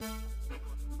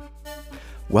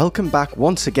Welcome back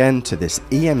once again to this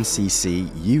EMCC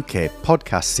UK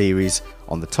podcast series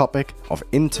on the topic of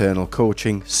internal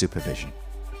coaching supervision.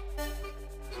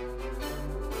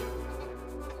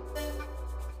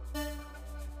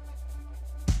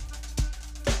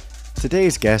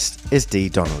 Today's guest is Dee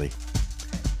Donnelly.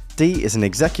 Dee is an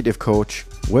executive coach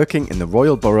working in the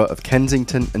Royal Borough of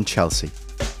Kensington and Chelsea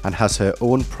and has her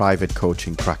own private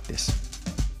coaching practice.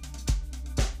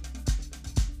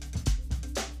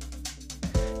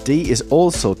 Dee is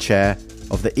also chair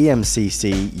of the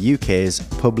EMCC UK's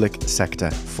Public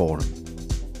Sector Forum.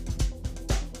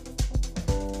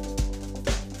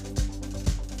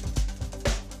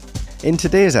 In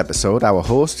today's episode, our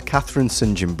host Katharine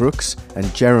St John Brooks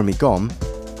and Jeremy Gomm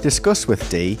discuss with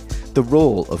Dee the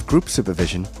role of group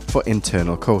supervision for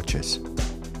internal coaches,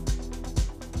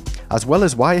 as well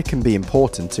as why it can be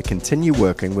important to continue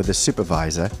working with a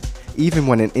supervisor even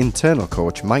when an internal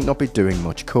coach might not be doing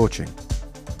much coaching.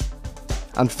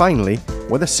 And finally,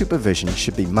 whether supervision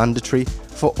should be mandatory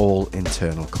for all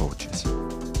internal coaches.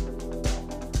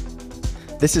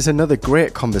 This is another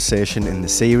great conversation in the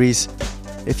series.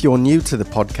 If you're new to the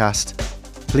podcast,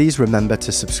 please remember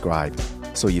to subscribe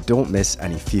so you don't miss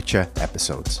any future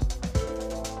episodes.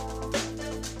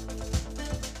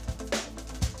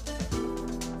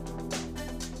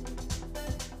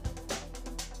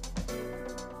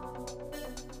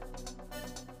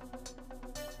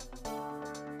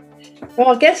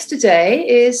 Our guest today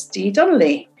is Dee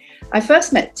Donnelly. I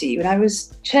first met Dee when I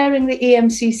was chairing the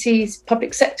EMCC's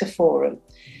Public Sector Forum.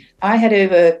 I had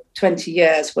over 20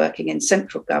 years working in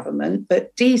central government,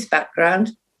 but Dee's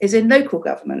background is in local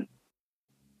government.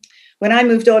 When I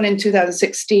moved on in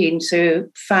 2016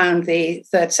 to found the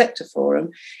Third Sector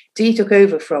Forum, Dee took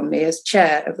over from me as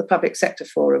chair of the Public Sector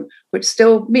Forum, which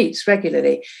still meets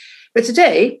regularly. But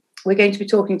today, we're going to be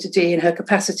talking to Dee in her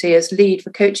capacity as lead for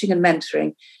coaching and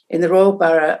mentoring in the Royal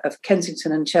Borough of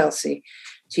Kensington and Chelsea.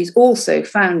 She's also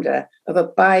founder of a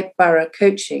bi-borough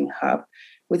coaching hub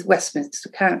with Westminster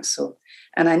Council.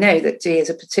 And I know that Dee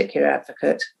is a particular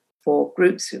advocate for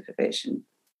group supervision.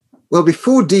 Well,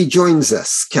 before Dee joins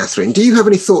us, Katharine, do you have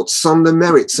any thoughts on the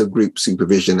merits of group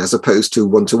supervision as opposed to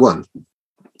one-to-one?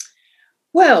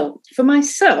 Well, for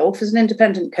myself, as an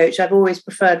independent coach, I've always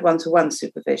preferred one-to-one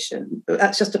supervision. But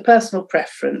that's just a personal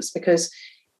preference because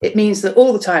it means that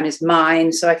all the time is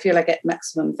mine, so I feel I get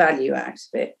maximum value out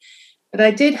of it. But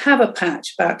I did have a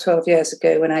patch about 12 years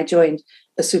ago when I joined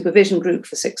a supervision group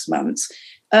for 6 months,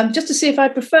 just to see if I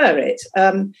prefer it.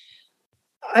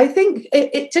 I think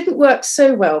it didn't work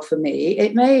so well for me.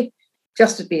 It may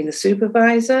just have been the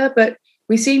supervisor, but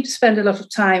we seem to spend a lot of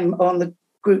time on the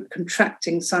group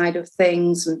contracting side of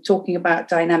things and talking about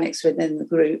dynamics within the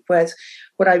group, whereas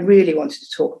what I really wanted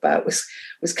to talk about was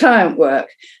client work.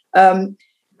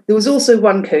 There was also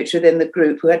one coach within the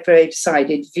group who had very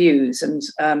decided views and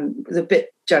was a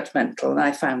bit judgmental, and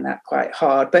I found that quite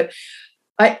hard. But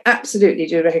I absolutely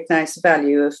do recognise the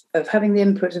value of having the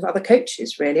input of other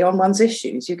coaches really on one's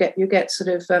issues. You get sort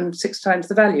of 6 times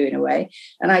the value in a way,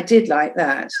 and I did like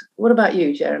that. What about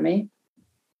you, Jeremy?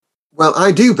 Well,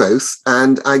 I do both,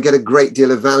 and I get a great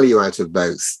deal of value out of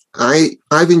both.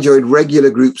 I've enjoyed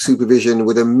regular group supervision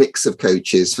with a mix of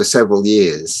coaches for several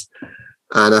years,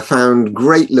 and I found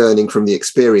great learning from the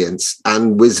experience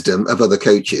and wisdom of other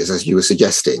coaches, as you were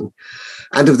suggesting,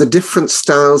 and of the different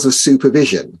styles of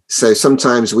supervision. So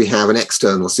sometimes we have an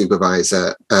external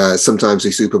supervisor, sometimes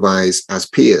we supervise as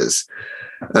peers,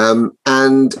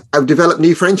 and I've developed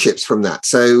new friendships from that.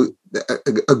 So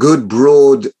a good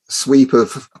broad sweep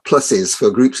of pluses for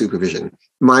group supervision.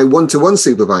 My one-to-one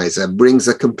supervisor brings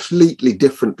a completely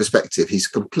different perspective. He's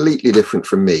completely different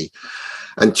from me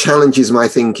and challenges my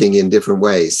thinking in different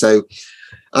ways. So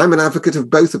I'm an advocate of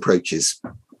both approaches.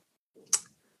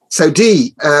 So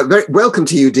Dee, welcome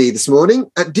to you, Dee, this morning.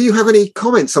 Do you have any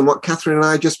comments on what Katharine and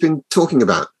I have just been talking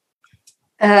about?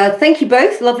 Thank you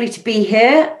both. Lovely to be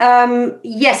here.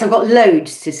 Yes, I've got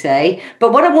loads to say,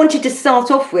 but what I wanted to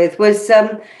start off with was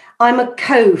I'm a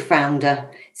co-founder,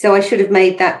 so I should have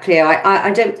made that clear.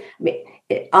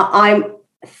 I'm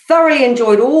thoroughly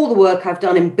enjoyed all the work I've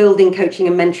done in building coaching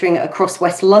and mentoring across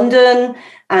West London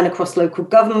and across local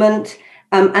government,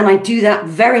 and I do that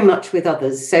very much with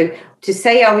others. So to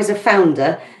say I was a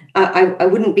founder, I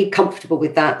wouldn't be comfortable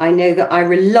with that. I know that I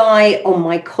rely on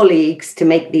my colleagues to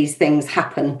make these things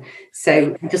happen.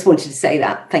 So I just wanted to say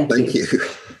that. Thank you.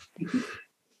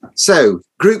 So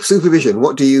group supervision,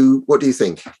 what do you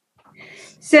think?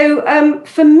 So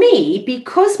for me,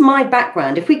 because my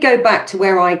background, if we go back to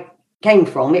where I came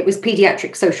from, it was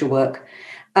paediatric social work.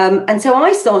 And so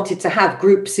I started to have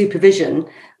group supervision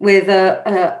with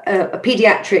a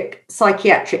pediatric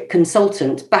psychiatric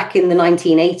consultant back in the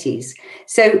 1980s.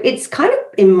 So it's kind of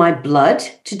in my blood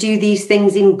to do these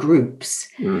things in groups.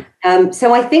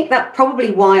 So I think that's probably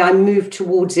why I moved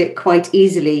towards it quite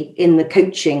easily in the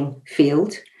coaching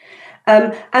field.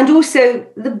 And also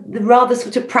the rather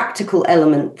sort of practical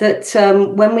element that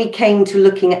when we came to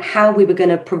looking at how we were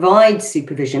going to provide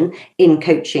supervision in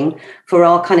coaching for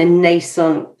our kind of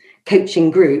nascent coaching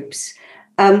groups,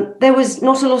 there was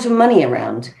not a lot of money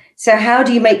around. So how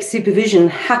do you make supervision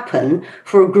happen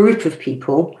for a group of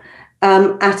people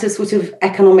at a sort of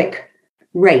economic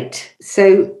rate?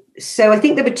 So I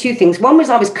think there were two things. One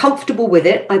was I was comfortable with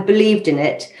it. I believed in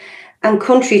it. And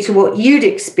contrary to what you'd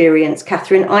experienced,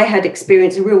 Katharine, I had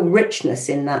experienced a real richness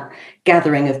in that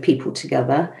gathering of people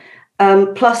together.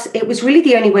 Plus, it was really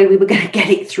the only way we were going to get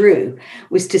it through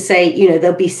was to say,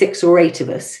 there'll be 6 or 8 of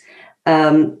us.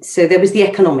 So there was the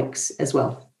economics as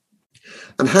well.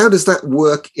 And how does that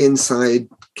work inside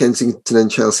Kensington and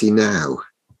Chelsea now?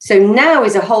 So now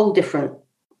is a whole different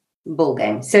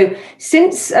ballgame. So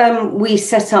since we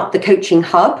set up the coaching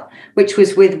hub, which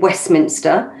was with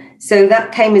Westminster, so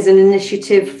that came as an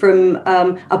initiative from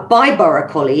a Borough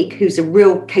colleague who's a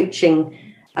real coaching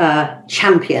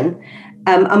champion,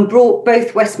 and brought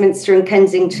both Westminster and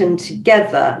Kensington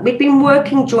together. We'd been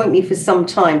working jointly for some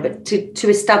time, but to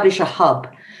establish a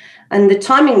hub. And the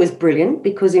timing was brilliant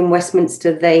because in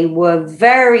Westminster, they were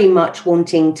very much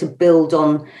wanting to build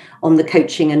on the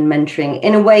coaching and mentoring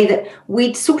in a way that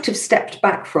we'd sort of stepped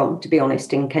back from, to be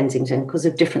honest, in Kensington because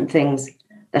of different things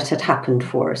that had happened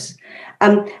for us.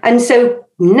 And so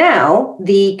now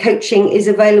the coaching is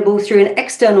available through an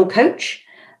external coach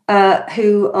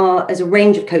who are as a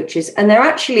range of coaches. And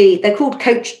they're called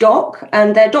Coach Doc,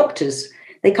 and they're doctors.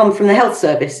 They come from the health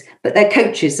service, but they're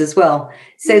coaches as well.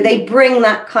 So they bring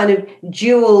that kind of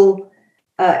dual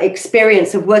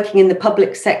experience of working in the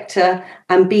public sector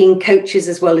and being coaches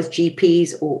as well as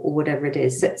GPs or whatever it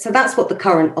is. So that's what the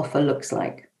current offer looks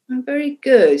like. Very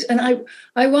good. And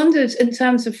I wondered, in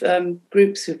terms of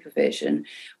group supervision,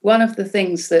 one of the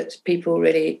things that people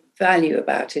really value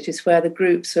about it is where the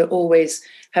groups are always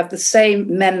have the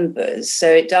same members.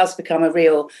 So it does become a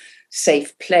real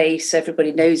safe place.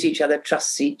 Everybody knows each other,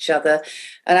 trusts each other.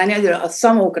 And I know there are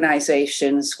some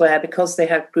organisations where, because they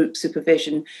have group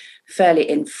supervision fairly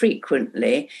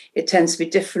infrequently, it tends to be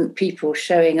different people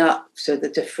showing up to the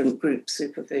different group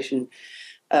supervision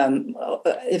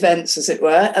events, as it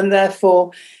were, and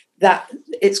therefore that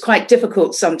it's quite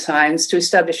difficult sometimes to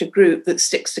establish a group that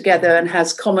sticks together and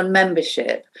has common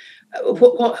membership.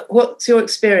 What's your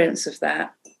experience of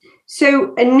that?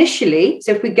 So initially,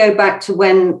 if we go back to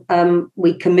when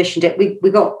we commissioned it,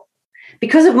 we got,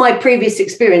 because of my previous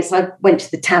experience, I went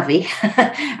to the TAVI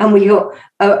and we got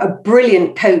a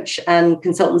brilliant coach and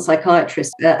consultant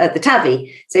psychiatrist at the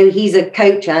TAVI. So he's a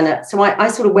coach. And so I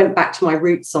sort of went back to my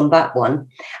roots on that one.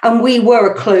 And we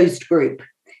were a closed group.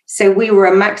 So we were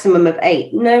a maximum of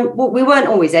 8. No, well, we weren't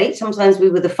always 8. Sometimes we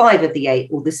were the 5 of the 8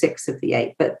 or the 6 of the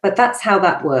 8. But that's how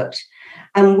that worked.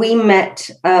 And we met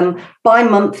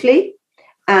bi-monthly,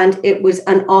 and it was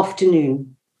an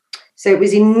afternoon. So it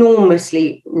was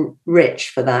enormously rich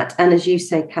for that. And as you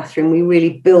say, Katharine, we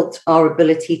really built our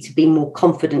ability to be more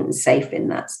confident and safe in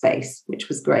that space, which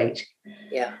was great.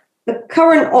 Yeah. The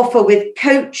current offer with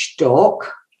Coach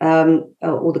Doc,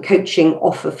 or the coaching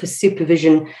offer for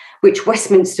supervision, which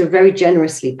Westminster very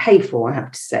generously pay for, I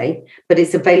have to say, but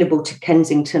it's available to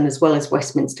Kensington as well as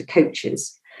Westminster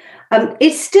coaches.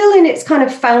 It's still in its kind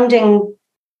of founding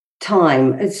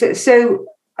time. So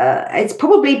it's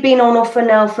probably been on offer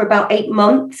now for about 8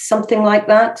 months, something like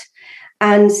that.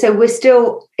 And so we're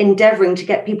still endeavouring to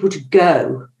get people to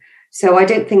go. So I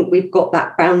don't think we've got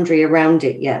that boundary around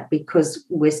it yet, because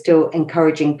we're still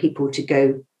encouraging people to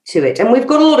go to it. And we've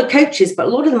got a lot of coaches, but a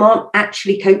lot of them aren't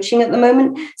actually coaching at the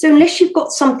moment. So unless you've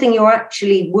got something you're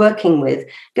actually working with,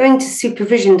 going to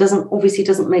supervision obviously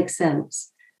doesn't make sense.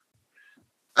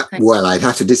 Well, I'd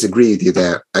have to disagree with you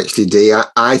there, actually, Dee.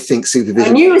 I think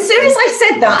supervision... I knew, as soon as I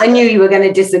said that, I knew you were going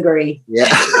to disagree. Yeah.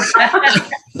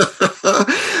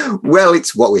 Well,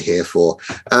 it's what we're here for.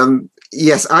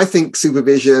 Yes, I think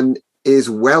supervision is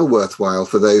well worthwhile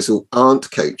for those who aren't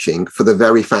coaching, for the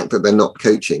very fact that they're not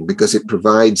coaching, because it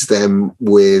provides them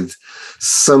with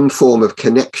some form of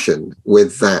connection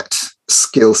with that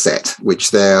skill set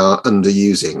which they are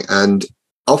underusing. And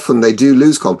often they do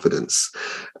lose confidence,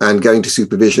 and going to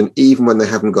supervision, even when they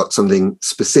haven't got something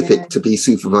specific to be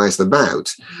supervised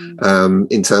about,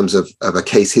 in terms of a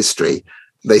case history,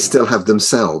 they still have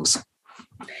themselves.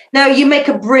 No, you make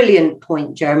a brilliant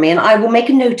point, Jeremy, and I will make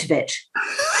a note of it.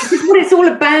 This is what it's all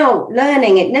about,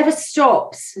 learning. It never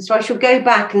stops. So I shall go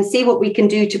back and see what we can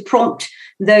do to prompt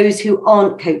those who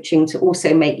aren't coaching to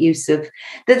also make use of.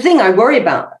 The thing I worry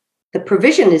about, the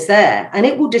provision is there and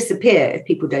it will disappear if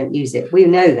people don't use it. We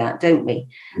know that, don't we?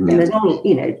 Yeah. And there's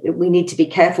only, we need to be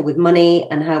careful with money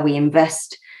and how we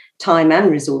invest time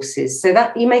and resources. So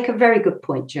that you make a very good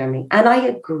point, Jeremy. And I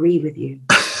agree with you.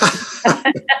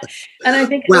 And I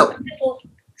think I was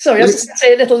just going to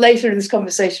say a little later in this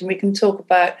conversation, we can talk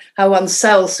about how one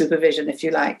sells supervision, if you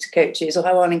like, to coaches, or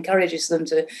how one encourages them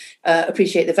to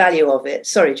appreciate the value of it.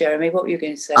 Sorry, Jeremy, what were you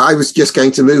going to say? I was just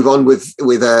going to move on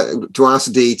to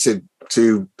ask Dee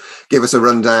to give us a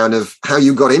rundown of how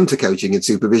you got into coaching and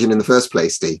supervision in the first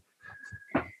place, Dee.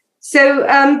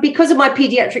 So because of my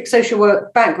paediatric social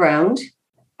work background,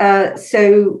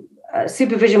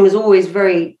 supervision was always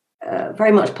very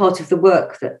much part of the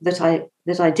work that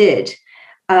I did.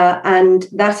 And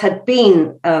that had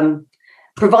been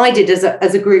provided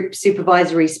as a group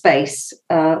supervisory space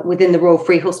within the Royal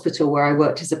Free Hospital where I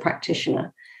worked as a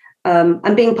practitioner,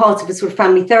 and being part of a sort of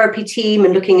family therapy team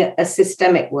and looking at a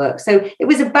systemic work. So it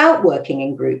was about working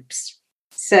in groups.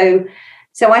 So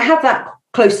I have that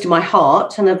close to my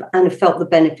heart and have felt the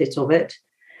benefit of it.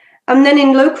 And then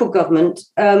in local government,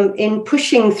 in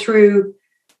pushing through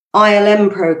ILM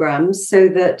programs so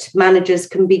that managers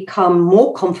can become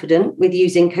more confident with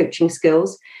using coaching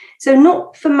skills. So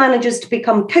not for managers to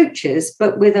become coaches,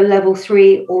 but with a level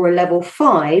 3 or a level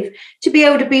 5 to be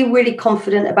able to be really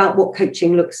confident about what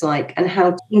coaching looks like and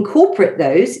how to incorporate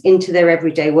those into their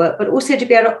everyday work, but also to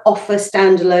be able to offer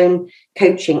standalone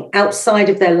coaching outside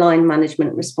of their line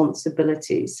management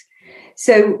responsibilities.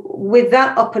 So with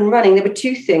that up and running, there were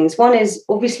two things. One is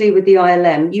obviously with the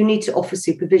ILM, you need to offer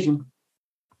supervision.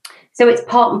 So it's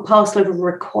part and parcel of a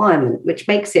requirement, which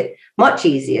makes it much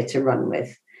easier to run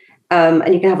with.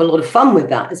 And you can have a lot of fun with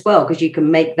that as well, because you can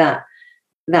make that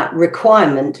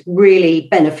requirement really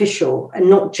beneficial, and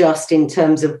not just in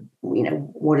terms of,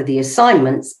 what are the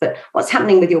assignments, but what's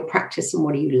happening with your practice and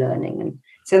what are you learning. And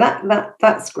so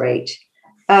that's great.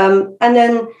 And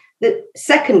then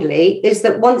secondly is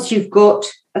that once you've got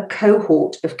a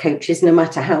cohort of coaches, no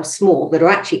matter how small, that are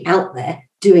actually out there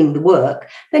doing the work,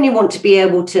 then you want to be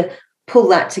able to pull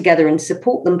that together and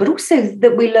support them, but also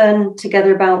that we learn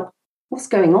together about what's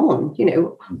going on,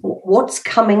 what's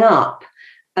coming up,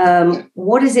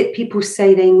 what is it people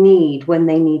say they need when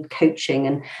they need coaching,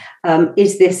 and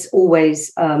is this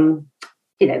always,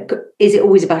 is it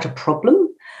always about a problem,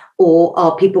 or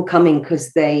are people coming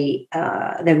because they're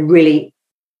really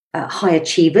high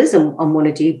achievers and want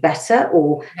to do better,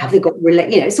 or have they got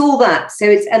it's all that. So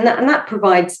and that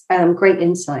provides great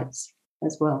insights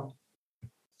as well.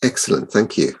 Excellent,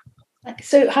 thank you.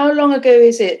 So how long ago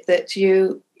is it that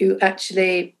you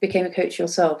actually became a coach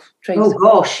yourself? Oh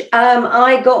gosh,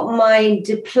 I got my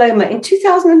diploma in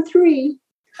 2003.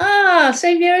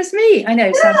 Same year as me. I know,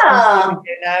 it sounds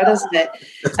familiar now, doesn't it?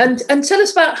 And tell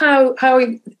us about how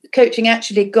coaching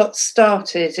actually got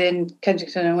started in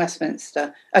Kensington and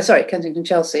Westminster. Kensington,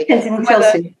 Chelsea. Kensington,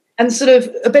 Chelsea. And sort of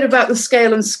a bit about the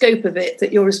scale and scope of it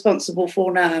that you're responsible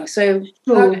for now. So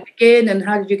how did it begin and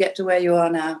how did you get to where you are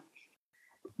now?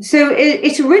 So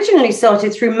it originally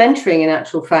started through mentoring, in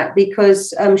actual fact,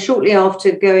 because shortly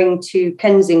after going to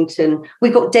Kensington, we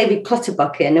got David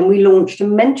Clutterbuck in and we launched a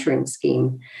mentoring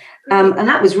scheme. And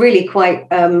that was really quite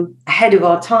ahead of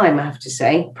our time, I have to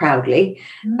say, proudly.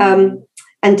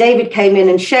 And David came in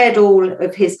and shared all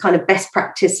of his kind of best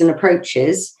practice and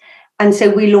approaches. And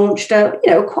so we launched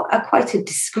quite a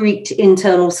discreet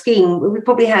internal scheme. We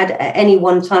probably had at any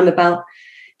one time about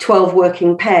 12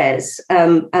 working pairs.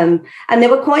 And they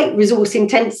were quite resource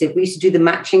intensive. We used to do the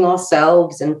matching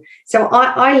ourselves. And so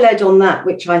I led on that,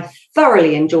 which I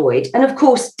thoroughly enjoyed. And of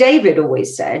course, David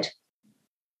always said,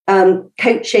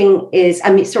 mentoring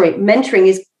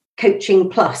is coaching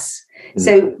plus.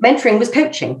 So mentoring was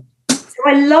coaching. So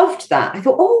I loved that. I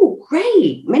thought, oh,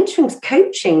 great, mentoring's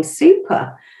coaching,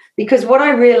 super. Because what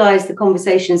I realized the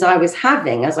conversations I was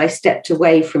having as I stepped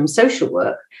away from social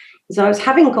work is I was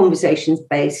having conversations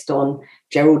based on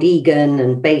Gerald Egan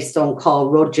and based on Carl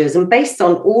Rogers and based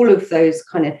on all of those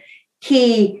kind of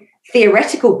key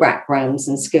theoretical backgrounds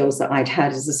and skills that I'd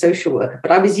had as a social worker,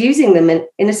 but I was using them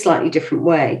in a slightly different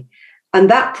way. And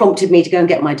that prompted me to go and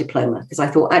get my diploma, because I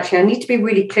thought, actually, I need to be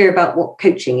really clear about what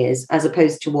coaching is, as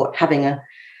opposed to what having a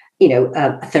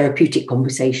therapeutic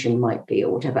conversation might be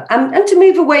or whatever. And to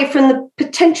move away from the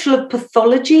potential of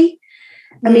pathology.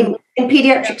 I mean, in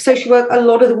paediatric social work, a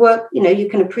lot of the work, you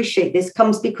can appreciate this,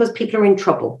 comes because people are in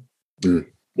trouble.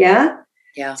 Yeah.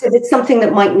 So it's something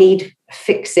that might need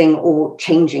fixing or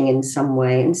changing in some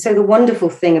way. And so the wonderful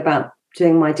thing about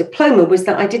doing my diploma was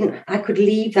that I could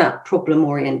leave that problem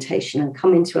orientation and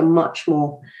come into a much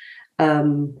more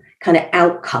kind of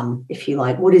outcome, if you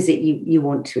like. What is it you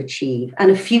want to achieve?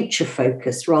 And a future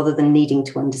focus rather than needing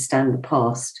to understand the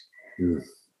past. Mm.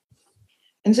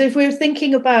 And so if we're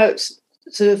thinking about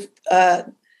sort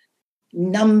of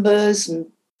numbers and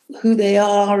who they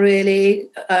are really,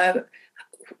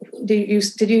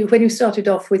 did you when you started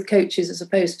off with coaches as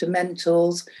opposed to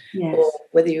mentors, Yes.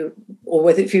 or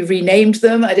whether if you renamed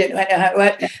them, I don't know how it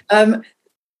worked.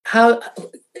 How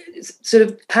sort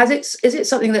of is it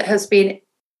something that has been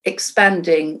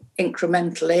expanding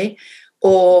incrementally,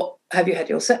 or have you had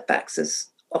your setbacks as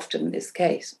often is the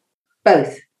case?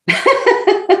 Both.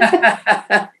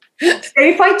 So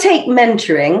if I take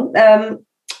mentoring,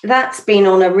 that's been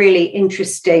on a really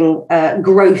interesting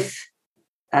growth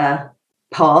path.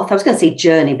 I was going to say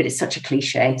journey, but it's such a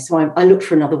cliche, so I looked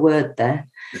for another word there.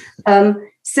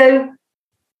 So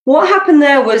what happened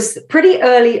there was pretty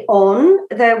early on,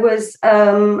 there was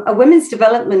a women's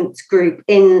development group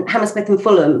in Hammersmith and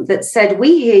Fulham that said,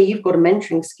 we hear you've got a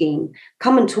mentoring scheme,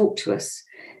 come and talk to us.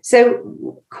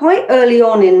 So quite early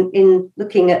on in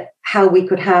looking at how we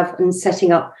could have and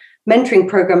setting up mentoring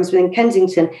programs within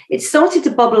Kensington, it started to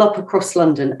bubble up across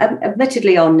London,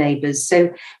 admittedly our neighbours.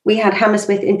 So we had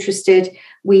Hammersmith interested,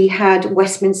 we had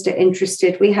Westminster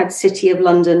interested, we had City of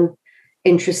London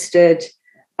interested,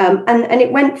 and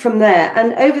it went from there.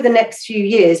 And over the next few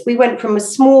years, we went from a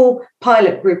small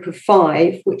pilot group of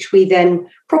 5, which we then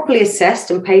properly assessed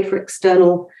and paid for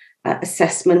external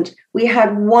assessment. We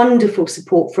had wonderful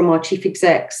support from our chief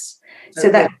execs. So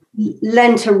that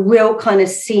lent a real kind of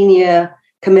senior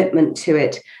commitment to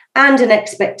it and an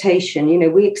expectation. You know,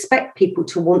 we expect people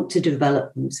to want to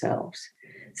develop themselves.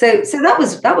 So that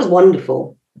was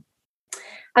wonderful.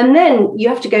 And then you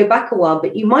have to go back a while,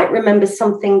 but you might remember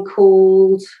something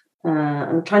called,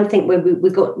 I'm trying to think where we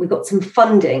got some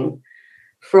funding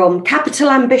from Capital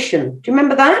Ambition. Do you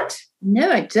remember that?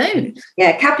 No, I don't.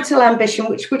 Yeah, Capital Ambition,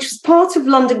 which was part of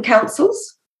London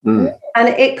councils. Mm.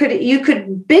 And you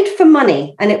could bid for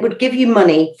money and it would give you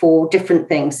money for different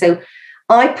things. So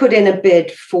I put in a bid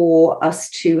for us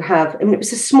to have, and it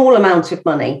was a small amount of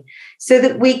money, so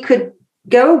that we could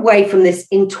go away from this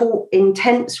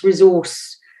intense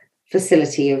resource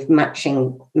facility of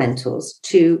matching mentors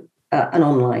to an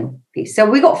online piece. So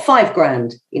we got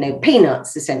 $5,000,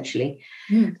 peanuts essentially.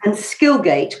 Mm. And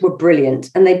Skillgate were brilliant.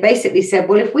 And they basically said,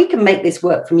 well, if we can make this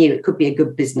work from you, it could be a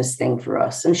good business thing for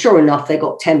us. And sure enough, they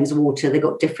got Thames Water, they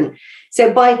got different.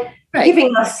 So by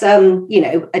giving us,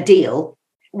 a deal,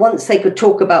 once they could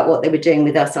talk about what they were doing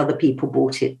with us, other people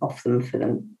bought it off them for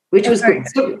them, which was good.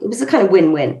 So it was a kind of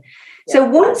win-win. Yeah. So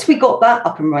once we got that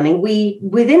up and running,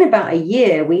 within about a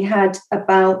year, we had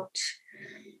about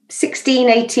 16,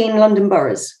 18 London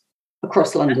boroughs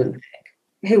across London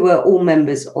who were all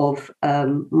members of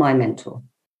My Mentor.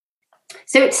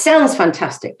 So it sounds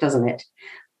fantastic, doesn't it?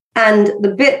 And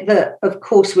the bit that, of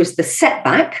course, was the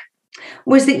setback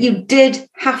was that you did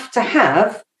have to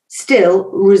have still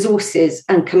resources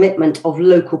and commitment of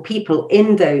local people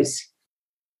in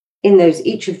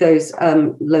each of those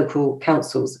local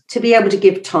councils to be able to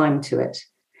give time to it.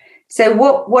 So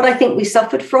what I think we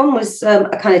suffered from was a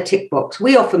kind of tick box.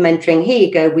 We offer mentoring. Here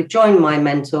you go. We've joined My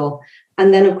Mentor.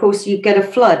 And then, of course, you get a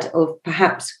flood of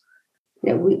perhaps,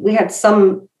 we had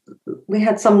some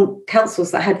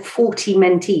councils that had 40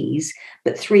 mentees,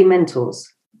 but 3 mentors.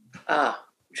 Ah,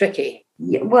 tricky.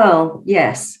 Yeah, well,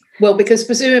 yes. Well, because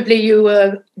presumably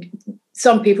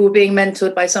some people were being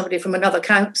mentored by somebody from another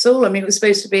council. I mean, it was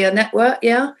supposed to be a network,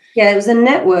 yeah? Yeah, it was a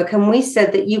network. And we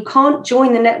said that you can't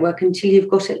join the network until you've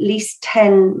got at least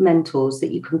 10 mentors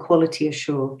that you can quality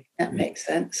assure. That makes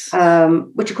sense.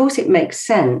 Which, of course, it makes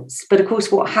sense. But, of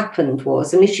course, what happened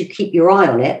was, unless you keep your eye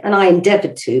on it, and I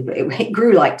endeavoured to, but it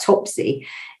grew like topsy,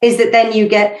 is that then you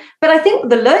get... But I think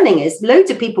the learning is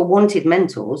loads of people wanted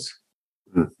mentors.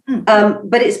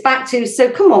 But it's back to, so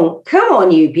come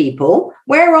on, you people,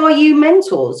 where are you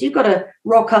mentors? You've got to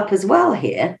rock up as well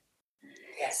here.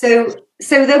 Yes.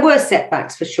 So there were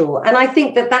setbacks for sure. And I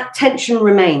think that tension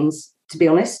remains, to be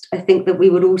honest. I think that we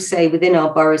would all say within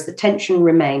our boroughs, the tension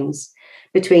remains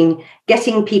between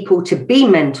getting people to be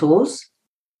mentors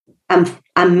and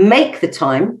make the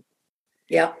time,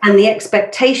 and the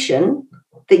expectation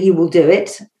that you will do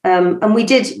it. And we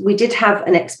did have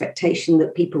an expectation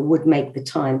that people would make the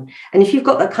time. And if you've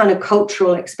got that kind of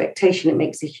cultural expectation, it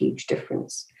makes a huge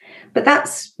difference. But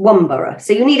that's one borough.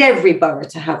 So you need every borough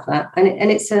to have that.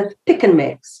 And it's a pick and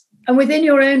mix. And within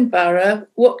your own borough,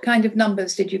 what kind of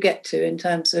numbers did you get to in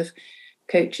terms of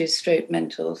coaches stroke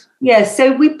mentors? Yeah,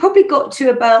 so we probably got to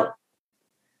about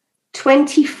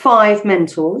 25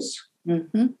 mentors.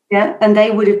 Mm-hmm. Yeah, and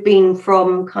they would have been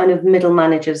from kind of middle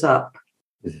managers up.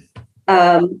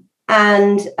 We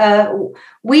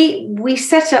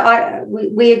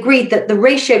agreed that the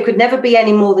ratio could never be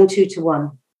any more than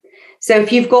 2-1. So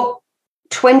if you've got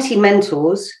 20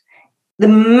 mentors, the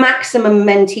maximum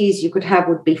mentees you could have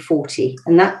would be 40,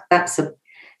 and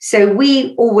so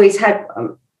we always had.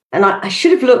 And I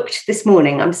should have looked this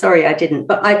morning. I'm sorry I didn't,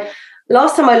 but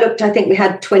last time I looked, I think we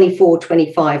had 24,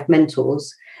 25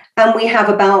 mentors, and we have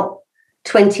about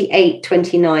 28,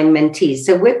 29 mentees.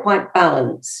 So we're quite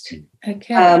balanced.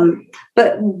 Okay.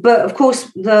 But of course,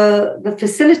 the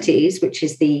facilities, which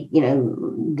is the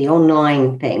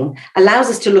online thing, allows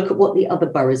us to look at what the other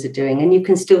boroughs are doing. And you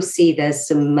can still see there's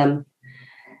some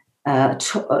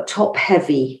top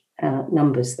heavy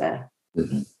numbers there.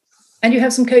 Mm-hmm. And you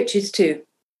have some coaches too.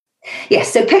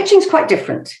 Yes, so coaching is quite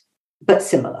different, but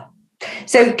similar.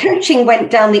 So coaching went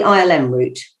down the ILM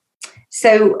route.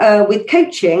 So with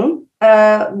coaching,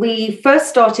 we first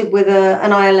started with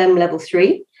an ILM level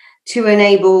 3 to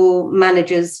enable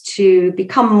managers to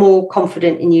become more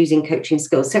confident in using coaching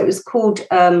skills. So it was called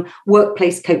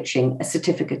workplace coaching, a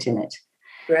certificate in it.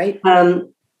 Great.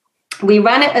 We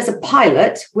ran it as a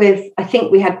pilot with, I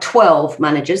think we had 12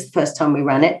 managers the first time we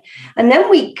ran it. And then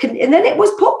it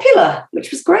was popular, which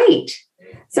was great.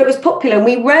 So it was popular. And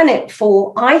we ran it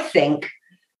for, I think,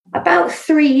 about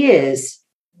 3 years.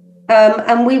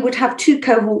 And we would have 2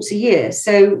 cohorts a year.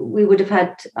 So we would have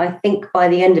had, I think, by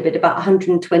the end of it, about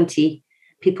 120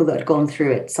 people that had gone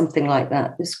through it, something like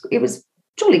that. It was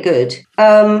jolly good.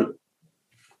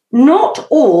 Not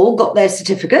all got their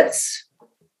certificates,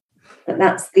 but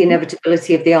that's the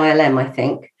inevitability of the ILM, I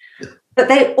think. But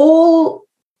they all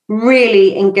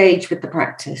really engage with the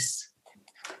practice.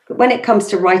 But when it comes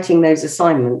to writing those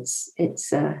assignments,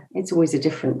 it's always a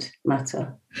different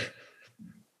matter.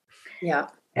 Yeah.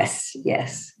 Yes.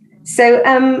 So,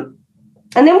 and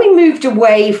then we moved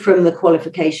away from the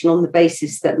qualification on the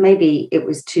basis that maybe it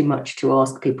was too much to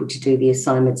ask people to do the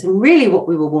assignments. And really what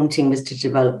we were wanting was to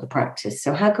develop the practice.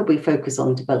 So how could we focus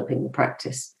on developing the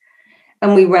practice?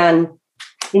 And we ran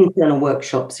internal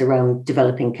workshops around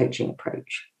developing coaching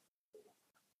approach.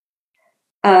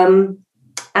 And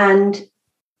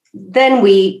then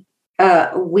we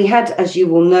had, as you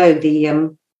will know,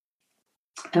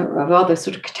 a rather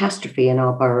sort of catastrophe in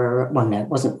our borough. Well, no, it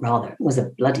wasn't rather. It was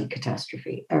a bloody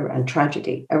catastrophe and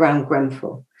tragedy around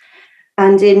Grenfell.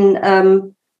 And in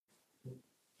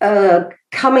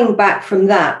coming back from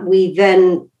that, we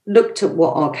then looked at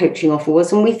what our coaching offer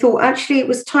was, and we thought actually it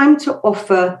was time to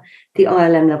offer the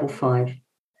ILM level 5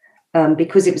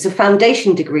 because it was a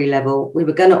foundation degree level. We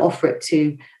were going to offer it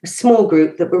to a small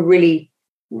group that were really,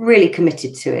 really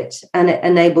committed to it, and it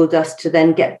enabled us to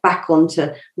then get back onto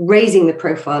raising the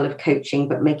profile of coaching,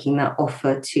 but making that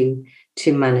offer to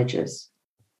managers.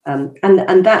 And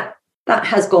that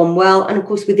has gone well. And of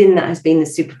course, within that has been the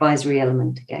supervisory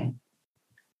element again.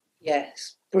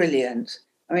 Yes, brilliant.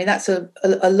 I mean, that's a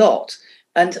lot.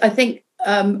 And I think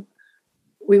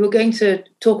we were going to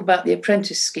talk about the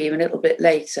apprentice scheme a little bit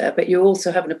later, but you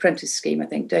also have an apprentice scheme, I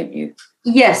think, don't you?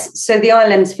 Yes. So the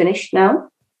ILM's finished now.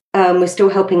 We're still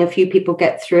helping a few people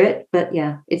get through it, but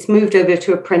yeah, it's moved over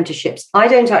to apprenticeships. I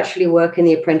don't actually work in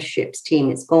the apprenticeships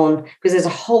team. It's gone because there's a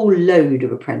whole load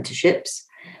of apprenticeships,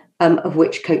 of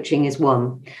which coaching is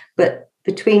one. But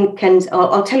between Ken's,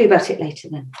 I'll tell you about it later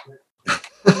then.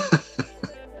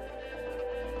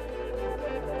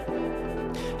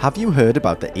 Have you heard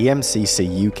about the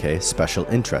EMCC UK special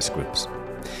interest groups?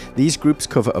 These groups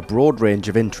cover a broad range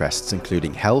of interests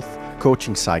including health,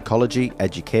 coaching psychology,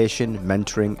 education,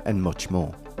 mentoring and much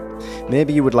more.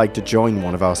 Maybe you would like to join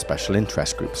one of our special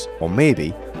interest groups, or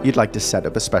maybe you'd like to set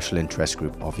up a special interest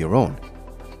group of your own.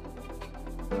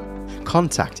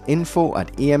 Contact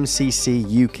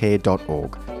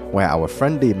info@emccuk.org, where our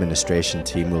friendly administration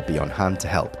team will be on hand to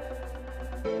help.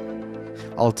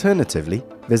 Alternatively,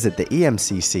 visit the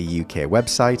EMCC UK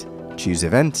website, choose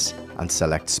events and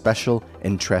select special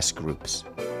interest groups.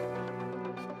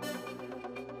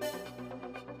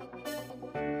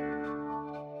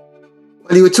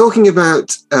 Well, you were talking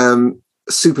about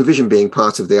supervision being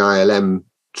part of the ILM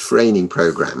training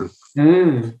program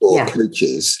for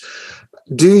coaches.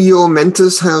 Do your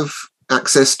mentors have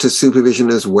access to supervision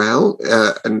as well?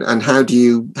 And how do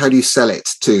you sell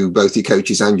it to both your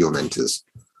coaches and your mentors?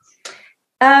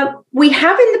 We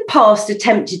have in the past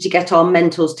attempted to get our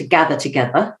mentors to gather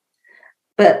together,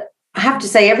 but I have to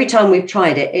say every time we've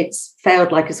tried it, it's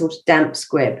failed like a sort of damp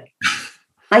squib.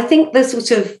 I think the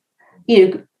sort of,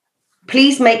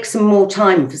 please make some more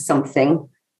time for something.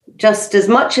 Just as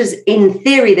much as in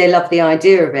theory they love the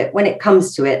idea of it, when it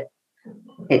comes to it,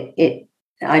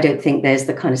 I don't think there's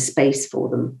the kind of space for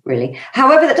them, really.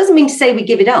 However, that doesn't mean to say we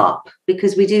give it up,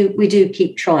 because we do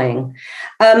keep trying.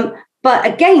 But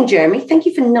again, Jeremy, thank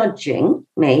you for nudging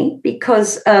me,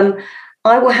 because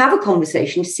I will have a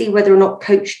conversation to see whether or not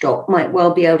Coach Doc might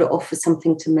well be able to offer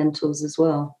something to mentors as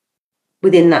well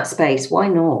within that space. Why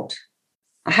not?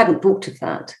 I hadn't thought of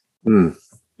that. And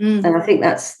I think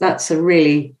that's a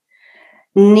really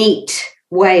neat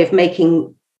way of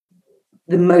making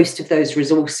the most of those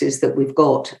resources that we've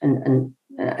got, and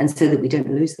so that we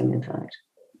don't lose them, in fact.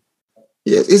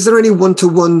 Yeah. Is there any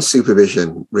one-to-one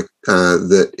supervision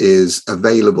that is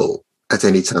available at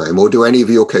any time, or do any of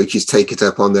your coaches take it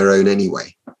up on their own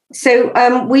anyway? So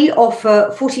we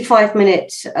offer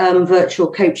 45-minute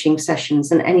virtual coaching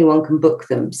sessions, and anyone can book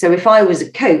them. So if I was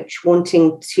a coach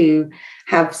wanting to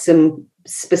have some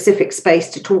specific space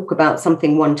to talk about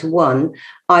something one-to-one,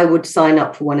 I would sign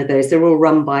up for one of those. They're all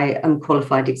run by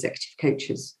qualified executive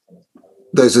coaches.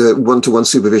 Those are one-to-one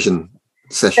supervision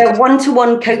sessions? They're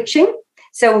one-to-one coaching.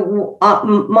 So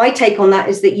my take on that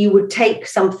is that you would take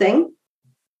something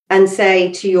and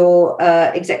say to your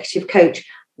executive coach,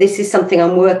 this is something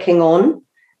I'm working on,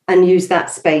 and use that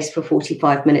space for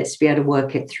 45 minutes to be able to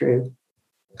work it through.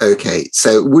 Okay.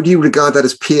 So would you regard that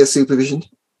as peer supervision?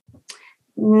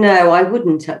 No, I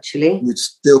wouldn't actually. You'd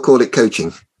still call it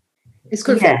coaching? It's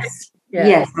good. Yes. Yeah.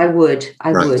 Yes, I would.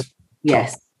 I would.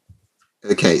 Yes.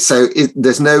 Okay. So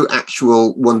there's no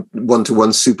actual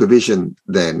one-to-one supervision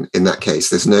then in that case?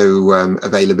 There's no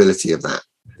availability of that?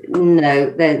 No,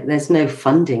 there's no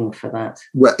funding for that.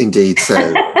 Well, indeed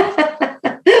so.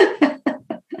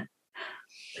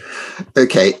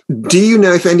 Okay. Do you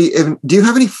know you don't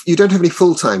have any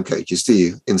full-time coaches, do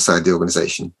you, inside the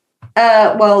organisation?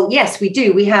 Well, yes, we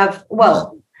do. We have,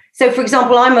 so for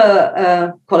example, I'm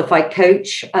a qualified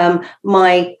coach.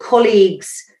 My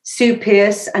colleagues, Sue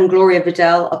Pearce and Gloria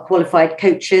Vidal, are qualified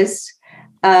coaches.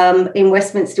 In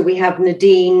Westminster, we have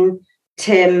Nadine,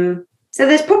 Tim. So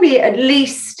there's probably at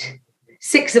least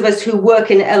 6 of us who work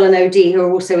in L&OD who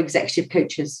are also executive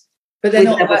coaches. But they're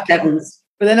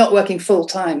not working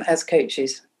full-time as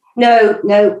coaches. No,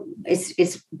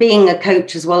 it's being a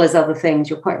coach as well as other things.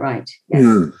 You're quite right.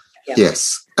 Yes. Yeah.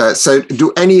 Yes. So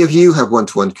do any of you have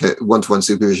one-to-one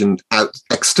supervision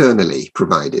externally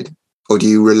provided, or do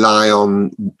you rely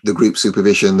on the group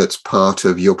supervision that's part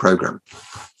of your programme?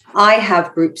 I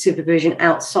have group supervision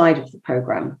outside of the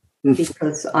programme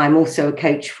because I'm also a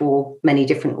coach for many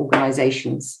different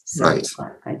organisations. So right.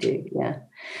 I do, yeah.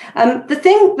 The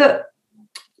thing that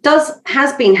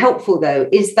has been helpful, though,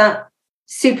 is that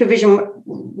supervision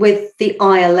with the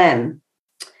ILM,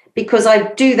 because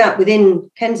I do that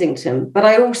within Kensington, but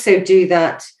I also do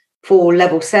that for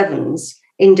level 7s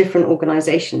in different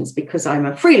organisations because I'm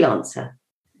a freelancer.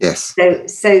 Yes.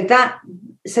 So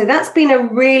that's been a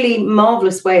really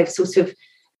marvellous way of sort of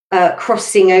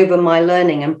crossing over my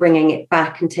learning and bringing it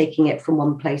back and taking it from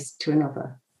one place to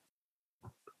another.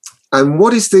 And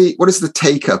what is the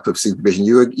take-up of supervision?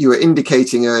 You were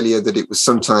indicating earlier that it was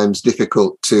sometimes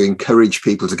difficult to encourage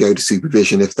people to go to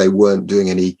supervision if they weren't doing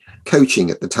any coaching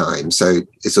at the time. So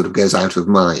it sort of goes out of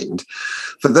mind.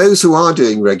 For those who are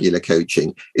doing regular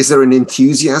coaching, is there an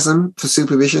enthusiasm for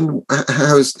supervision?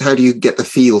 How do you get the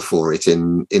feel for it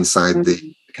inside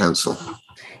the council?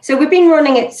 So we've been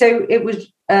running it. So it was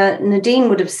Nadine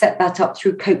would have set that up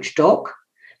through Coach Doc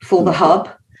for the hub.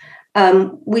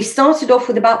 We started off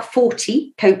with about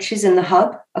 40 coaches in the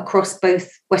hub across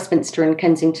both Westminster and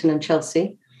Kensington and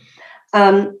Chelsea.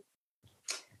 The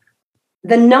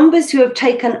numbers who have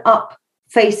taken up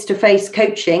face-to-face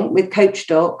coaching with Coach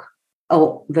Doc,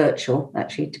 or virtual,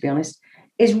 actually, to be honest,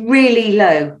 is really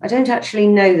low. I don't actually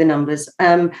know the numbers.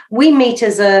 We meet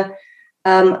as a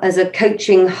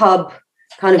coaching hub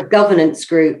kind of governance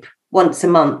group once a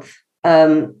month.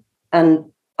 And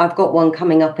I've got one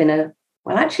coming up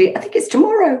I think it's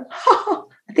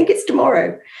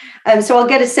tomorrow. So I'll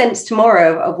get a sense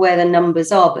tomorrow of where the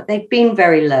numbers are, but they've been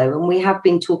very low. And we have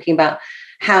been talking about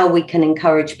how we can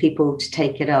encourage people to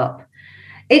take it up.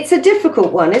 It's a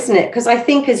difficult one, isn't it? Because I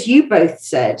think, as you both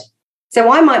said,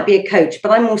 so I might be a coach,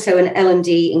 but I'm also an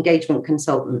L&D engagement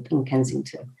consultant in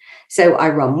Kensington. So I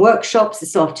run workshops.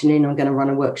 This afternoon, I'm going to run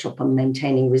a workshop on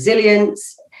maintaining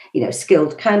resilience,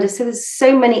 skilled candidates. So there's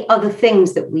so many other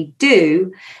things that we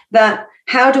do that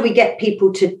how do we get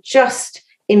people to just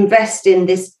invest in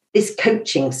this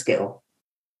coaching skill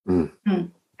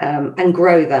and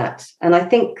grow that? And I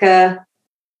think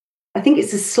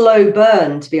it's a slow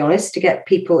burn, to be honest, to get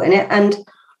people in it. And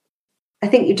I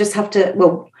think you just have to,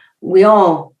 we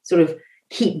are sort of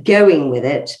keep going with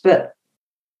it. But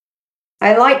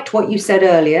I liked what you said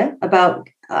earlier about,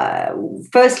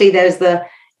 firstly, there's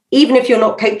even if you're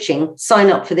not coaching, sign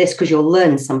up for this because you'll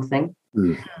learn something.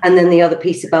 And then the other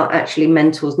piece about actually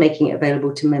mentors, making it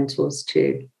available to mentors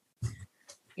too.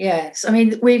 Yes. I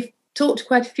mean, we've talked to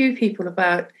quite a few people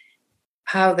about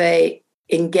how they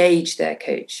engage their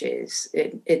coaches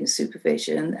in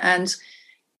supervision. And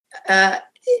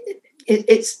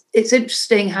it's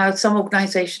interesting how some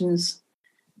organisations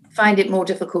find it more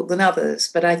difficult than others.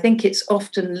 But I think it's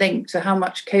often linked to how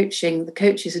much coaching the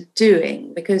coaches are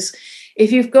doing. Because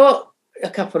if you've got a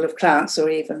couple of clients, or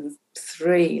even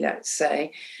 3, let's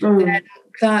say, then,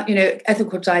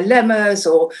 ethical dilemmas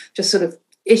or just sort of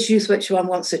issues which one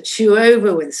wants to chew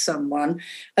over with someone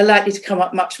are likely to come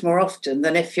up much more often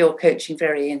than if you're coaching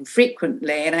very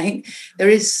infrequently. And I think there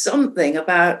is something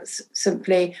about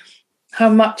simply how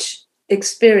much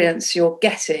experience you're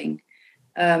getting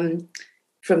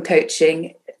from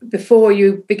coaching before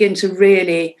you begin to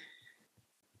really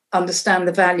understand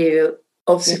the value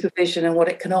of supervision and what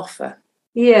it can offer.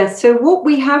 Yeah, so what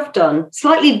we have done,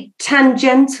 slightly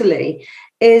tangentially,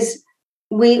 is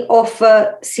we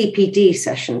offer CPD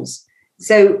sessions.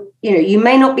 So, you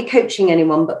may not be coaching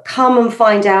anyone, but come and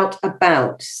find out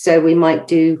about. So we might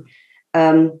do,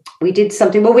 we did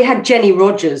something, we had Jenny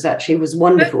Rogers, actually, was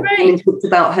wonderful. And talked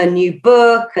about her new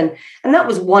book, and that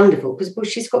was wonderful because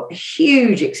she's got a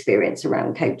huge experience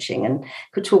around coaching and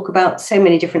could talk about so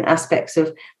many different aspects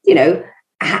of,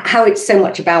 how it's so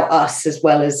much about us as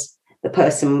well as the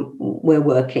person we're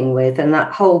working with, and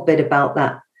that whole bit about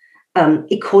that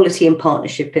equality and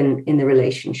partnership in the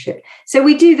relationship. So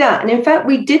we do that. And in fact,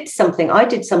 I did something,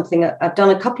 I've done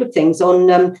a couple of things on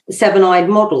the 7-eyed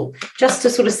model, just to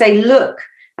sort of say, look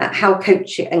at how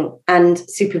coaching and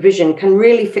supervision can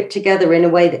really fit together in a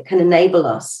way that can enable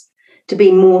us to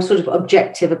be more sort of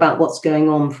objective about what's going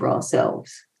on for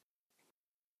ourselves.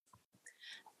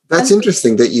 That's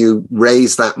interesting that you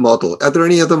raise that model. Are there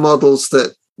any other models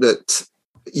that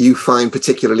you find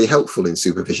particularly helpful in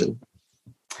supervision?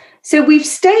 So we've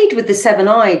stayed with the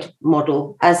 7-eyed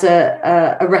model as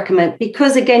a recommend,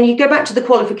 because again, you go back to the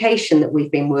qualification that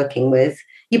we've been working with,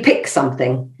 you pick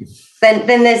something, then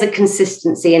there's a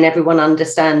consistency and everyone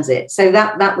understands it. So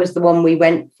that was the one we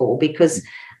went for, because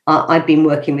I've been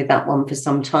working with that one for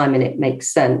some time and it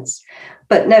makes sense.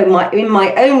 But no, in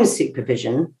my own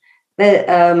supervision,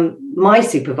 my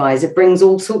supervisor brings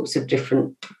all sorts of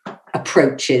different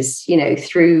approaches,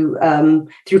 through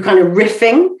kind of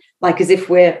riffing, like as if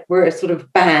we're a sort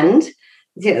of band,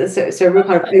 so a real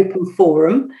kind of open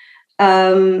forum.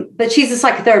 But she's a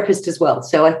psychotherapist as well,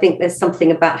 so I think there's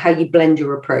something about how you blend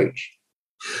your approach.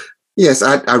 Yes,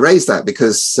 I raised that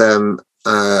because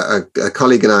a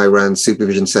colleague and I ran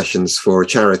supervision sessions for a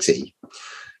charity,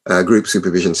 group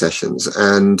supervision sessions,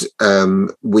 and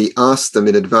we asked them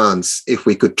in advance if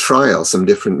we could trial some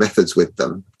different methods with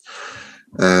them.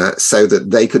 So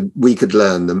that we could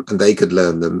learn them and they could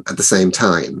learn them at the same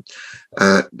time.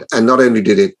 And not only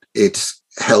did it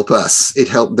help us, it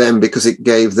helped them because it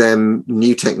gave them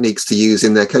new techniques to use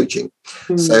in their coaching.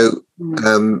 So,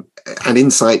 and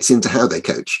insights into how they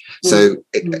coach. So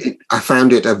I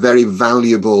found it a very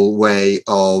valuable way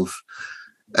of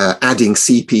adding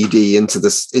CPD into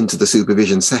the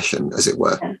supervision session, as it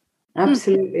were. Yeah,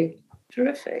 absolutely.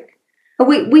 Terrific.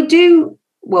 We do.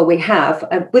 Well, we have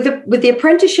with the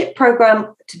apprenticeship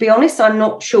program. To be honest, I'm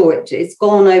not sure it's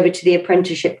gone over to the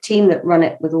apprenticeship team that run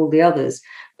it with all the others.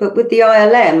 But with the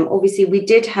ILM, obviously, we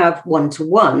did have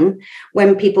one-to-one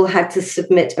when people had to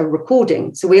submit a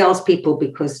recording. So we asked people,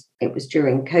 because it was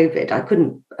during COVID, I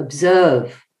couldn't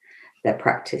observe their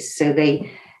practice, so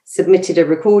they submitted a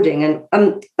recording,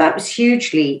 and that was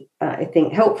hugely, I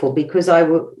think, helpful, because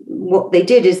what they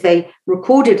did is they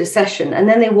recorded a session and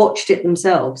then they watched it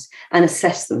themselves and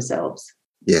assessed themselves.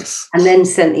 Yes. And then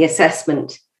sent the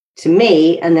assessment to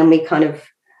me, and then we kind of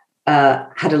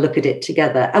had a look at it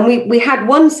together. And we had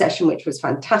one session which was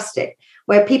fantastic,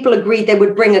 where people agreed they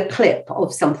would bring a clip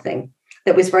of something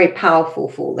that was very powerful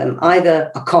for them,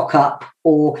 either a cock up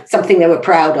or something they were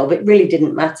proud of. It really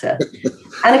didn't matter.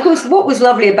 And of course, what was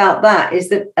lovely about that is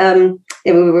that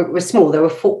we were small. There were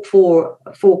four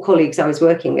colleagues I was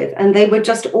working with, and they were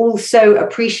just all so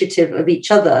appreciative of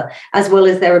each other, as well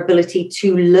as their ability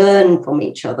to learn from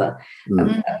each other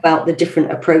about the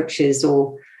different approaches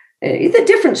or the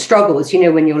different struggles,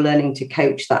 when you're learning to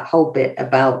coach, that whole bit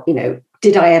about,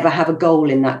 did I ever have a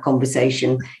goal in that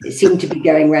conversation? It seemed to be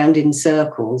going round in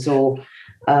circles, or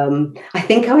I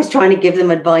think I was trying to give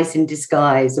them advice in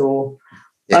disguise, or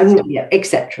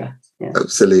etc. Yeah.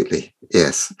 Absolutely,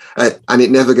 yes. And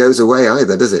it never goes away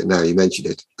either, does it? Now you mentioned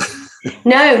it.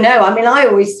 No. I mean,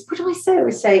 what do I say? I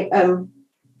always say,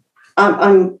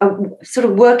 I'm a sort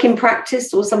of work in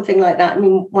practice or something like that. I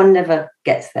mean, one never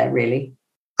gets there, really.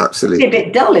 Absolutely. It'd be a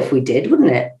bit dull if we did,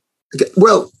 wouldn't it?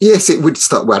 Well, yes, it would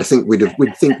stop. Well, I think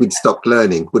we'd stopped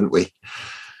learning, wouldn't we?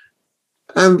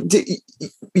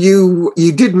 You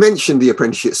did mention the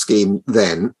apprenticeship scheme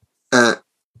then.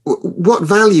 What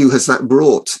value has that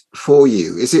brought for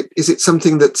you? Is it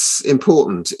something that's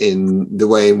important in the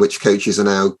way in which coaches are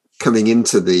now coming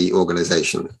into the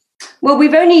organisation? Well, we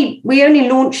only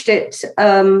launched it.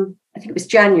 I think it was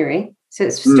January, so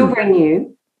it's still very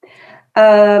new,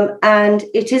 and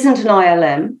it isn't an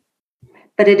ILM,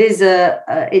 but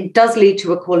it does lead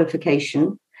to a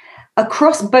qualification.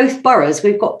 Across both boroughs,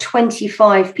 we've got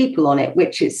 25 people on it,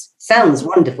 which sounds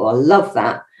wonderful. I love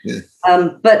that. Yeah.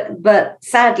 But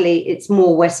sadly, it's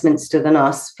more Westminster than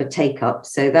us for take up,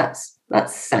 so that's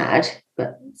sad.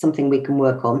 But something we can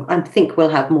work on. I think we'll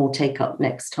have more take up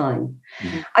next time.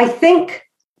 Mm-hmm. I think,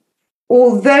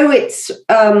 although it's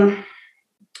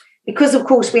because of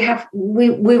course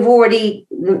we've already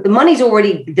the money's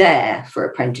already there for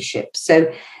apprenticeships,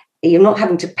 so you're not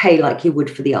having to pay like you would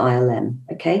for the ILM,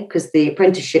 okay? Because the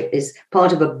apprenticeship is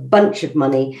part of a bunch of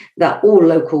money that all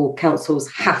local councils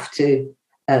have to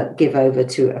give over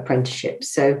to apprenticeships.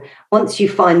 So once you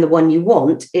find the one you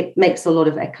want, it makes a lot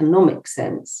of economic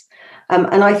sense.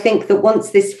 And I think that once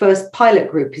this first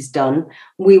pilot group is done,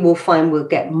 we will find we'll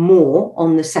get more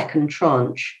on the second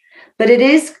tranche. But it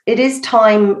is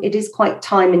quite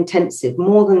time intensive,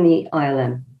 more than the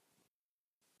ILM.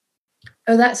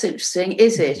 Oh, that's interesting.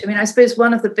 Is it? I mean, I suppose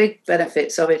one of the big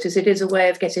benefits of it is a way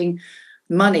of getting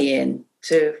money in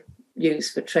to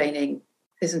use for training,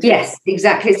 isn't it? Yes,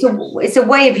 exactly. It's a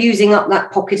way of using up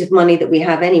that pocket of money that we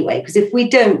have anyway, because if we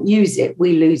don't use it,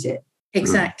 we lose it.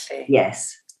 Exactly.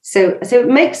 Yes. So it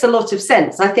makes a lot of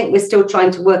sense. I think we're still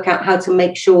trying to work out how to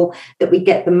make sure that we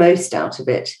get the most out of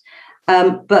it.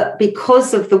 But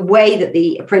because of the way that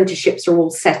the apprenticeships are all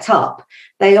set up,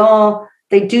 they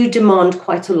do demand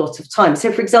quite a lot of time.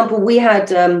 So, for example, we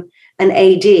had an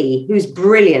AD who's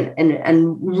brilliant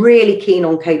and really keen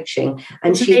on coaching.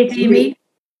 And she AD, you mean?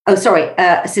 Oh, sorry,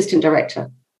 assistant director.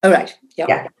 Oh, right.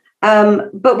 Yeah.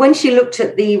 But when she looked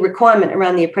at the requirement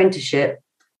around the apprenticeship,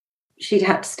 she'd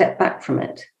had to step back from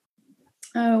it.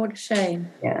 Oh, what a shame.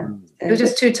 Yeah. It was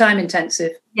just too time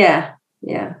intensive. Yeah.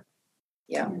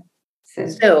 So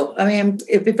still, I mean,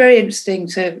 it'd be very interesting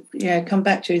to come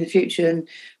back to in the future and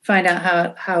find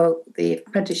out how the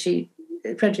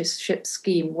apprenticeship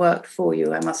scheme worked for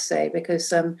you, I must say,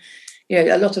 because a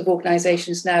lot of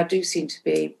organisations now do seem to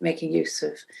be making use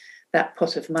of that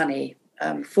pot of money.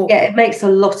 It makes a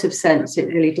lot of sense. It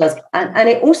really does. And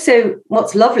it also,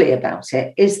 what's lovely about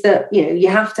it is that, you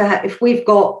have to have, if we've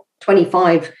got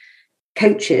 25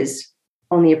 coaches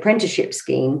on the apprenticeship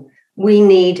scheme, we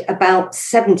need about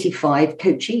 75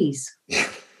 coachees.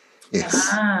 Yes.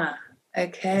 Ah,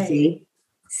 okay. See?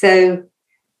 So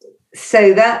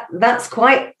that's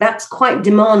quite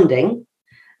demanding.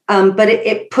 But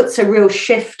it puts a real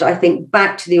shift, I think,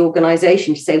 back to the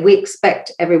organisation to say we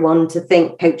expect everyone to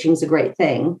think coaching is a great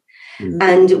thing,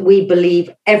 and we believe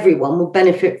everyone will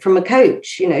benefit from a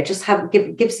coach. Just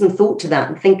give some thought to that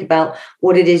and think about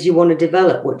what it is you want to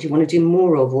develop, what do you want to do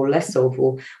more of or less of,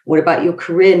 or what about your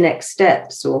career next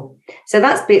steps. So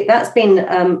that's been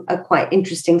a quite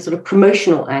interesting sort of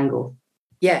promotional angle.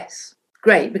 Yes.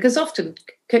 Great, because often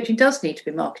coaching does need to be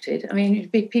marketed. I mean,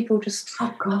 people just,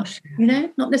 not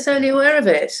necessarily aware of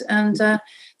it. And there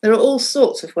are all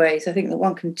sorts of ways, I think, that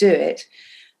one can do it.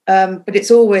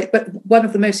 But one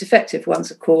of the most effective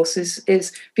ones, of course,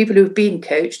 is people who've been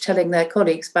coached telling their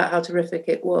colleagues about how terrific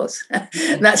it was.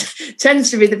 That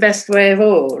tends to be the best way of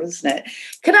all, isn't it?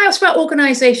 Can I ask about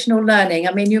organisational learning?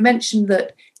 I mean, you mentioned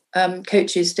that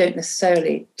coaches don't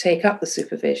necessarily take up the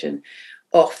supervision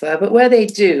offer, but where they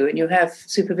do, and you have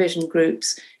supervision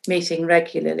groups meeting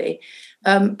regularly,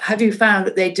 have you found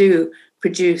that they do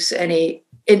produce any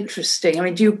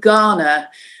interesting, do you garner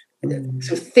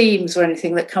sort of themes or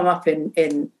anything that come up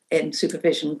in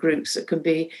supervision groups that can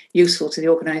be useful to the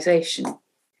organisation?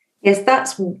 Yes,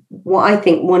 that's what I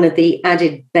think one of the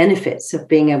added benefits of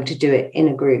being able to do it in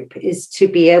a group is to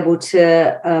be able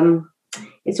to,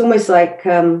 it's almost like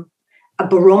a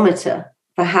barometer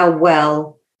for how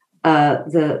well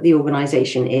the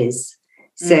organisation is.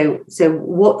 So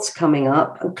what's coming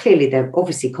up, and clearly they're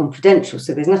obviously confidential,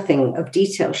 so there's nothing of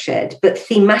detail shared, but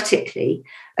thematically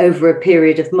over a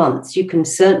period of months you can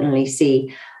certainly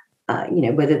see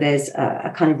whether there's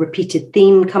a kind of repeated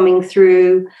theme coming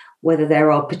through, whether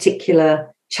there are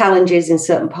particular challenges in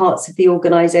certain parts of the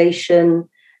organisation,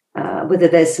 whether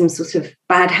there's some sort of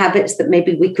bad habits that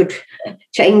maybe we could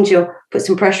change or put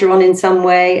some pressure on in some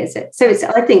way. So it's,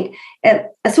 I think,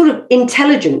 a sort of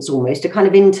intelligence, almost a kind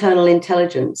of internal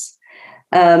intelligence.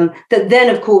 That then,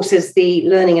 of course, as the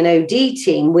learning and OD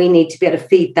team, we need to be able to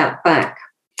feed that back.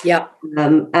 Yeah.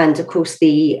 And of course,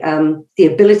 the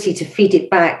ability to feed it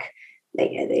back,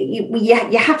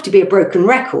 you have to be a broken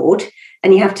record,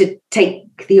 and you have to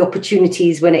take the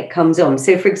opportunities when it comes on.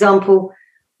 So, for example,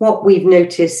 what we've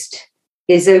noticed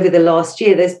is over the last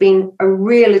year, there's been a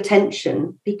real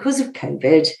attention, because of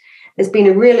COVID, there's been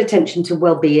a real attention to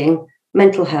well-being,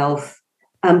 mental health,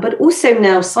 but also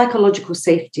now psychological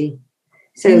safety.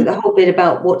 So the whole bit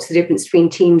about what's the difference between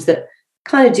teams that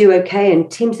kind of do okay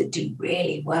and teams that do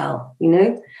really well, you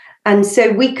know? And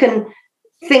so we can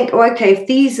think, oh, okay, if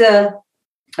these are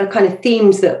kind of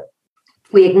themes that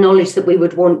we acknowledge that we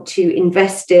would want to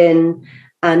invest in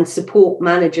and support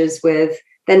managers with,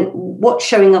 then what's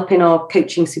showing up in our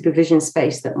coaching supervision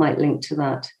space that might link to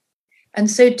that? And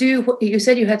so you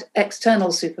said you had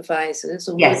external supervisors?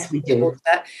 Or yes, we do.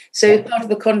 That. So part of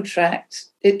the contract,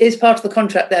 it is part of the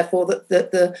contract, therefore, that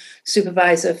the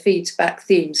supervisor feeds back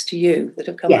themes to you that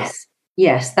have come up?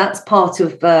 Yes, that's part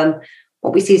of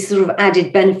what we see as sort of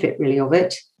added benefit, really, of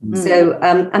it. So,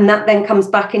 and that then comes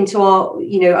back into our,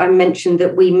 I mentioned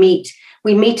that we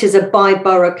meet as a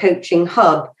by-borough coaching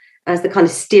hub as the kind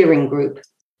of steering group.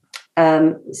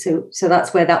 So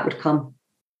that's where that would come.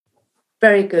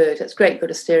 Very good. That's great.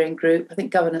 Got a steering group. I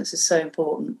think governance is so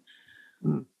important.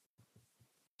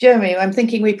 Jeremy, I'm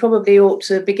thinking we probably ought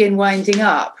to begin winding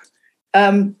up.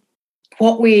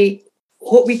 What we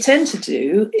tend to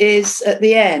do is at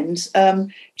the end,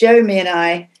 Jeremy and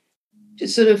I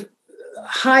just sort of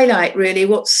highlight really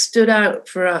what stood out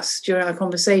for us during our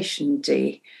conversation,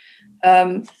 Dee.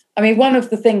 One of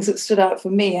the things that stood out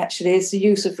for me actually is the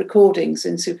use of recordings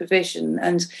in supervision.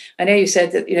 And I know you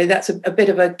said that, that's a bit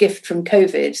of a gift from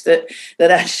COVID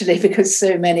that actually, because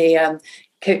so many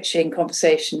coaching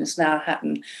conversations now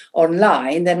happen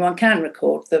online, then one can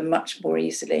record them much more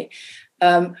easily.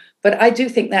 But I do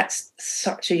think that's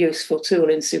such a useful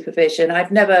tool in supervision.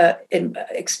 I've never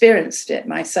experienced it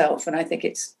myself, and I think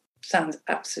it sounds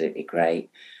absolutely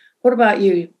great. What about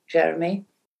you, Jeremy?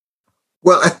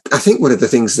 Well, I think one of the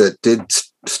things that did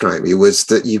strike me was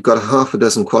that you've got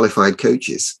 6 qualified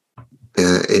coaches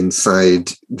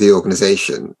inside the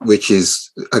organisation, which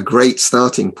is a great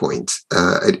starting point.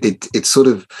 It sort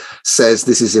of says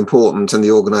this is important, and the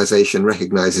organisation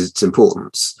recognises its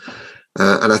importance.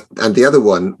 And the other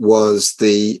one was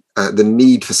the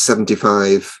need for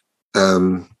 75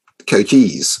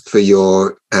 coachees for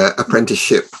your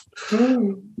apprenticeship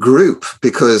group,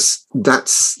 because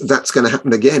that's going to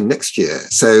happen again next year.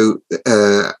 So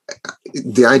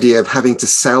the idea of having to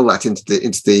sell that into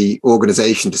the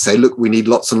organisation to say, look, we need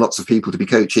lots and lots of people to be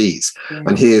coachees,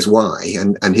 and here's why,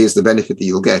 and here's the benefit that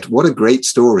you'll get. What a great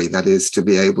story that is to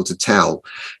be able to tell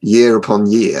year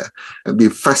upon year. It'd be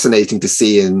fascinating to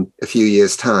see in a few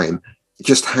years' time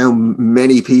just how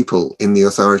many people in the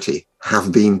authority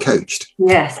have been coached.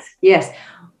 Yes.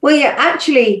 Well, yeah,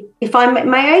 actually, if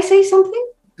may I say something?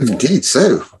 Indeed,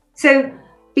 so. So,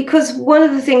 because one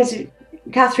of the things,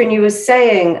 Katharine, you were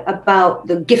saying about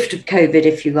the gift of COVID,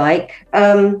 if you like,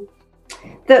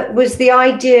 that was the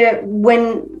idea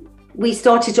when we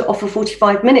started to offer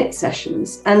 45-minute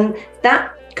sessions, and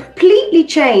that completely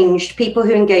changed people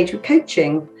who engage with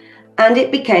coaching, and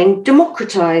it became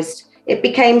democratized. It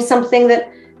became something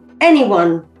that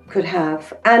anyone could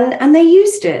have, and they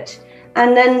used it.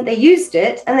 And then they used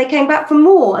it and they came back for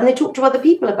more, and they talked to other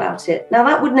people about it. Now,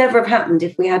 that would never have happened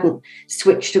if we hadn't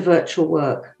switched to virtual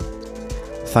work.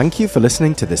 Thank you for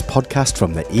listening to this podcast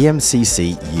from the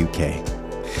EMCC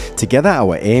UK. Together,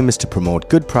 our aim is to promote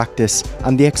good practice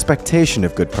and the expectation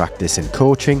of good practice in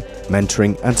coaching,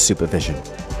 mentoring and supervision.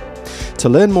 To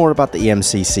learn more about the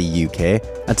EMCC UK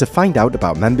and to find out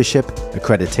about membership,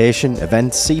 accreditation,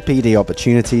 events, CPD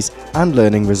opportunities and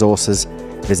learning resources,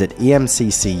 visit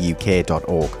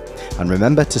emccuk.org, and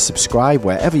remember to subscribe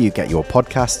wherever you get your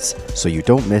podcasts so you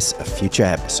don't miss a future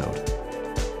episode.